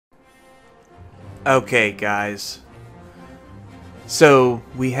Okay, guys. So,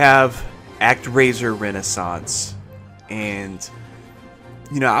 we have ActRaiser Renaissance. And,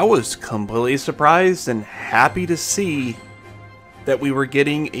 I was completely surprised and happy to see that we were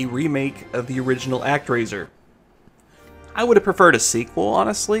getting a remake of the original ActRaiser. I would have preferred a sequel,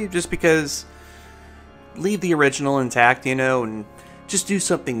 honestly, just because leave the original intact, and just do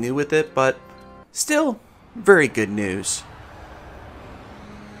something new with it, but still, very good news.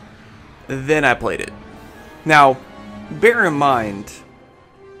 Then I played it. Now, bear in mind,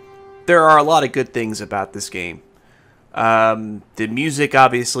 there are a lot of good things about this game. The music,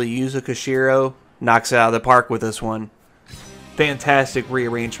 obviously, Yuzo Koshiro knocks it out of the park with this one. Fantastic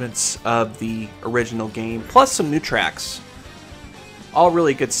rearrangements of the original game, plus some new tracks. All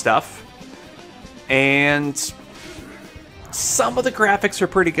really good stuff. And some of the graphics are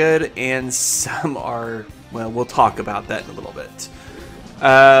pretty good, and some are, well, we'll talk about that in a little bit.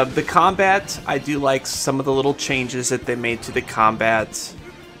 The combat, I do like some of the little changes that they made to the combat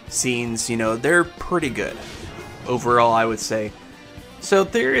scenes. They're pretty good overall, I would say. So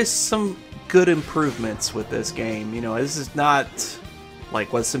there is some good improvements with this game. This is not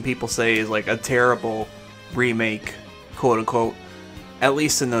like what some people say is like a terrible remake, quote unquote, at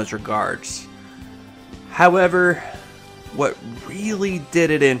least in those regards. However, what really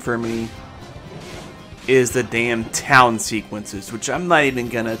did it in for me is the damn town sequences, which I'm not even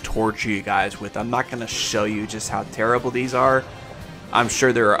gonna torture you guys with. I'm not gonna show you just how terrible these are. I'm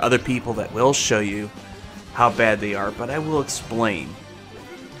sure there are other people that will show you how bad they are, but I will explain.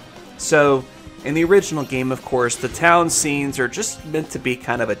 So, in the original game, of course, the town scenes are just meant to be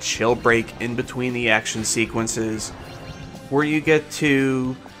kind of a chill break in between the action sequences, where you get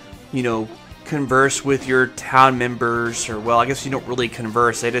to, converse with your town members, or, well, I guess you don't really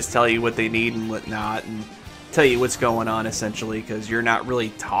converse. They just tell you what they need and whatnot, and tell you what's going on, essentially, because you're not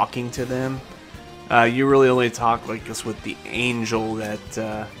really talking to them. You really only talk, I guess, with the angel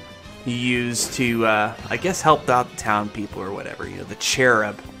that you use to, I guess, help out the town people or whatever, the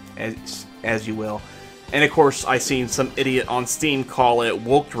cherub, as you will. And, of course, I seen some idiot on Steam call it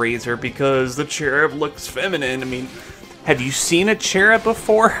ActRaiser because the cherub looks feminine. I mean, have you seen a cherub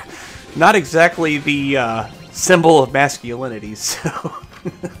before? Not exactly the symbol of masculinity, so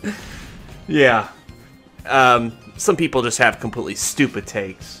yeah. Some people just have completely stupid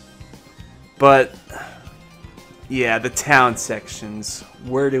takes. But yeah, the town sections,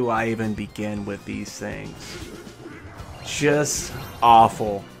 where do I even begin with these things? Just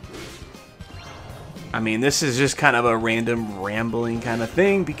awful. I mean, this is just kind of a random rambling kind of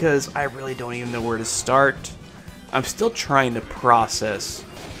thing because I really don't even know where to start. I'm still trying to process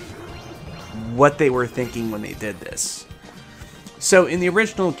what they were thinking when they did this. So in the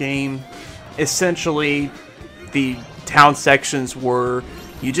original game, essentially the town sections were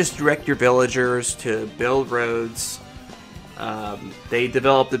you just direct your villagers to build roads. They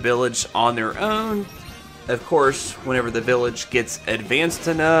develop the village on their own. Of course, whenever the village gets advanced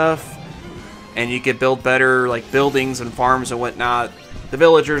enough and you can build better like buildings and farms and whatnot, the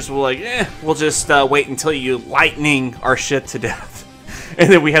villagers will like, we'll just wait until you lightning our shit to death. And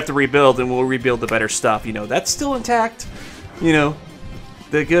then we have to rebuild, and we'll rebuild the better stuff. That's still intact. The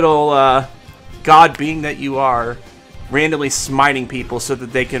good old God being that you are, randomly smiting people so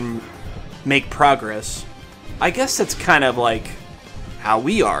that they can make progress. I guess that's kind of like how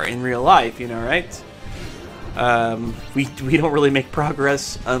we are in real life, right? We don't really make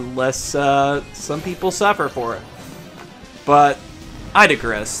progress unless some people suffer for it. But I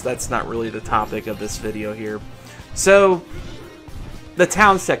digress. That's not really the topic of this video here. So the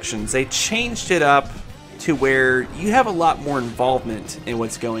town sections, they changed it up to where you have a lot more involvement in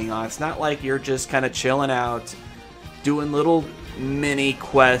what's going on. It's not like you're just kind of chilling out, doing little mini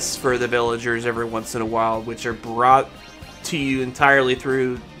quests for the villagers every once in a while, which are brought to you entirely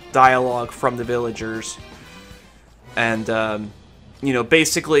through dialogue from the villagers. And,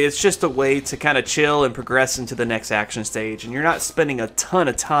 basically it's just a way to kind of chill and progress into the next action stage. And you're not spending a ton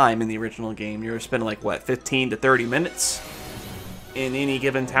of time in the original game. You're spending like, what, 15 to 30 minutes? In any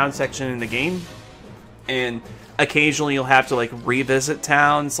given town section in the game, and occasionally you'll have to like revisit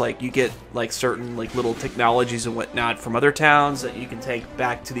towns. Like you get like certain like little technologies and whatnot from other towns that you can take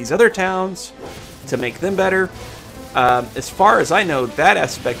back to these other towns to make them better. As far as I know, that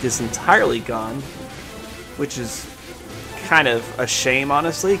aspect is entirely gone, which is kind of a shame,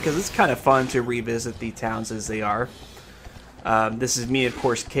 honestly, because it's kind of fun to revisit the towns as they are. This is me, of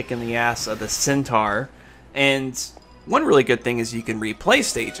course, kicking the ass of the centaur, and one really good thing is you can replay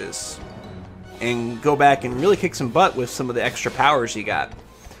stages and go back and really kick some butt with some of the extra powers you got.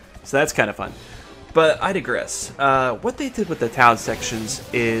 So that's kind of fun. But I digress. What they did with the town sections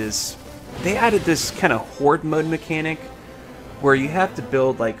is they added this kind of horde mode mechanic where you have to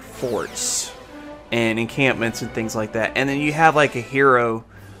build like forts and encampments and things like that, and then you have like a hero,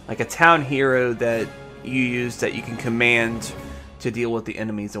 like a town hero that you use that you can command to deal with the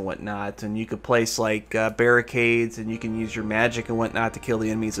enemies and whatnot, and you could place like barricades, and you can use your magic and whatnot to kill the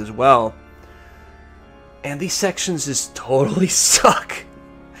enemies as well. And these sections just totally suck.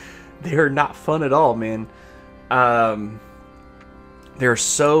 They are not fun at all, man. They're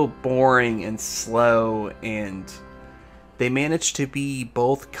so boring and slow, and they manage to be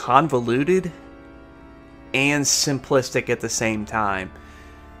both convoluted and simplistic at the same time.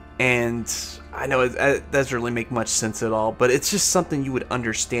 And I know it doesn't really make much sense at all, but it's just something you would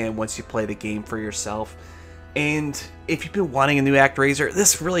understand once you play the game for yourself. And if you've been wanting a new ActRaiser,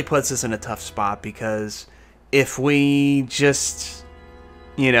 this really puts us in a tough spot, because if we just,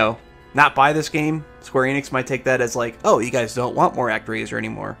 you know, not buy this game, Square Enix might take that as like, oh, you guys don't want more ActRaiser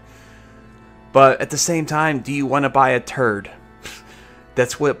anymore. But at the same time, do you want to buy a turd?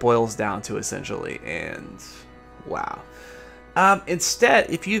 That's what it boils down to, essentially. And wow. Instead,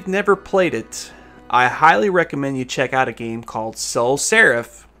 if you've never played it, I highly recommend you check out a game called Soul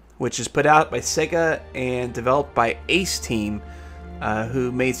Seraph, which is put out by Sega and developed by Ace Team,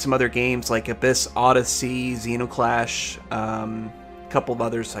 who made some other games like Abyss Odyssey, Xenoclash, a couple of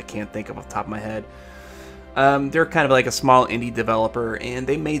others I can't think of off the top of my head. They're kind of like a small indie developer, and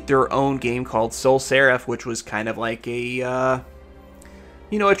they made their own game called Soul Seraph, which was kind of like a,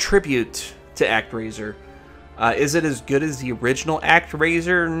 you know, a tribute to ActRaiser. Is it as good as the original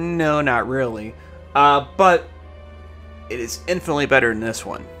ActRaiser? No, not really. But it is infinitely better than this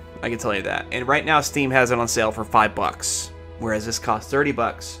one. I can tell you that. And right now, Steam has it on sale for $5, whereas this costs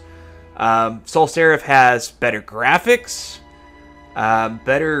 $30. Soul Seraph has better graphics,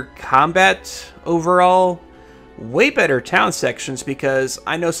 better combat overall, way better town sections, because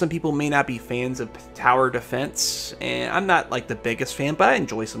I know some people may not be fans of tower defense, and I'm not like the biggest fan, but I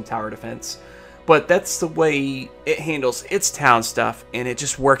enjoy some tower defense. But that's the way it handles its town stuff, and it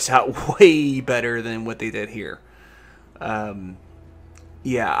just works out way better than what they did here.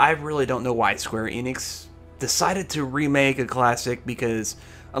 Yeah, I really don't know why Square Enix decided to remake a classic, because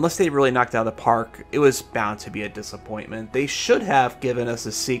unless they really knocked it out of the park, it was bound to be a disappointment. They should have given us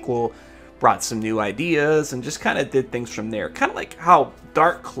a sequel, brought some new ideas, and just kind of did things from there. Kind of like how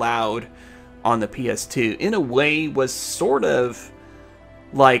Dark Cloud on the PS2, in a way, was sort of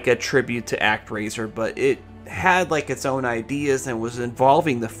like a tribute to ActRaiser, but it had like its own ideas and was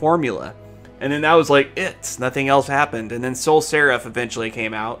involving the formula. And then that was like it. Nothing else happened. And then Soul Seraph eventually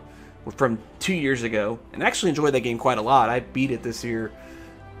came out from 2 years ago, and I actually enjoyed that game quite a lot. I beat it this year.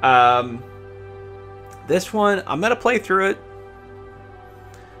 This one, I'm gonna play through it,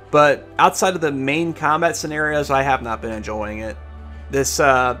 but outside of the main combat scenarios, I have not been enjoying it. This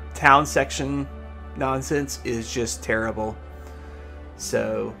town section nonsense is just terrible.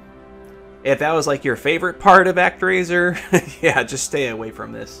 So, if that was like your favorite part of ActRaiser, yeah, just stay away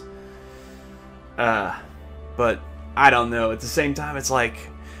from this. But I don't know. At the same time, it's like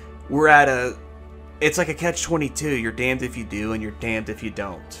we're at a, it's like a catch-22. You're damned if you do, and you're damned if you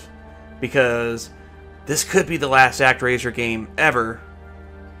don't, because this could be the last ActRaiser game ever,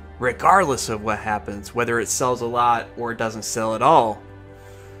 regardless of what happens, whether it sells a lot or it doesn't sell at all.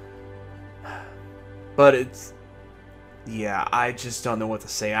 But it's, yeah, I just don't know what to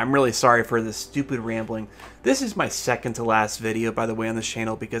say. I'm really sorry for this stupid rambling. This is my second to last video, by the way, on this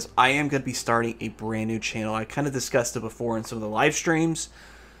channel, because I am going to be starting a brand new channel. I kind of discussed it before in some of the live streams.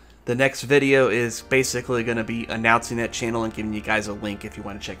 The next video is basically going to be announcing that channel and giving you guys a link if you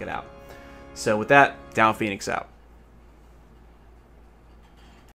want to check it out. So with that, Down Phoenix out.